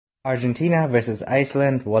Argentina versus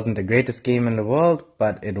Iceland wasn't the greatest game in the world,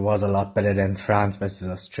 but it was a lot better than France versus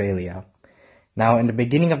Australia. Now, in the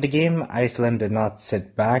beginning of the game, Iceland did not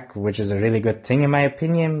sit back, which is a really good thing in my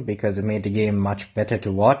opinion, because it made the game much better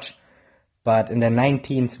to watch. But in the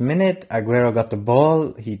 19th minute, Aguero got the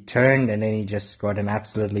ball, he turned, and then he just scored an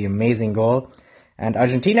absolutely amazing goal. And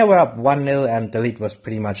Argentina were up 1-0, and the lead was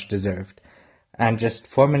pretty much deserved. And just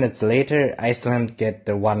 4 minutes later, Iceland get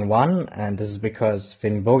the 1-1, and this is because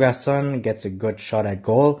Finn Bogason gets a good shot at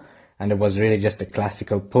goal, and it was really just a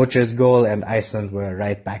classical poacher's goal, and Iceland were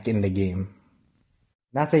right back in the game.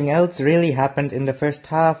 Nothing else really happened in the first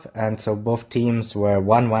half, and so both teams were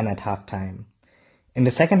 1-1 at halftime. In the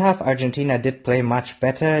second half, Argentina did play much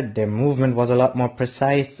better, their movement was a lot more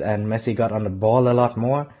precise, and Messi got on the ball a lot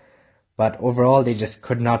more, but overall they just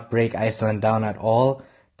could not break Iceland down at all.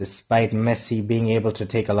 Despite Messi being able to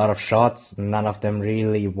take a lot of shots, none of them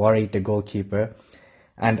really worried the goalkeeper.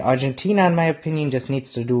 And Argentina, in my opinion, just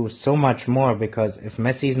needs to do so much more because if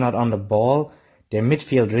Messi's not on the ball, their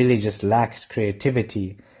midfield really just lacks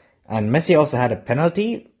creativity. And Messi also had a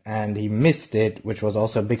penalty, and he missed it, which was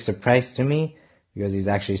also a big surprise to me because he's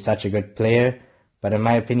actually such a good player. But in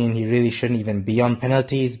my opinion, he really shouldn't even be on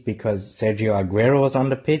penalties because Sergio Aguero was on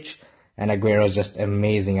the pitch, and Aguero is just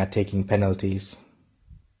amazing at taking penalties.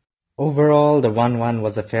 Overall, the 1-1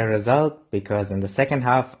 was a fair result because in the second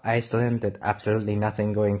half, Iceland did absolutely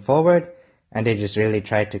nothing going forward, and they just really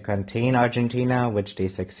tried to contain Argentina, which they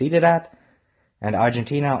succeeded at. And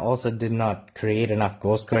Argentina also did not create enough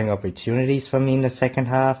goal-scoring opportunities for me in the second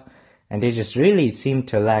half, and they just really seemed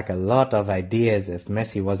to lack a lot of ideas if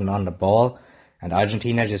Messi wasn't on the ball. And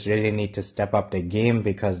Argentina just really need to step up their game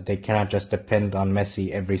because they cannot just depend on Messi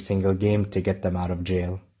every single game to get them out of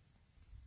jail.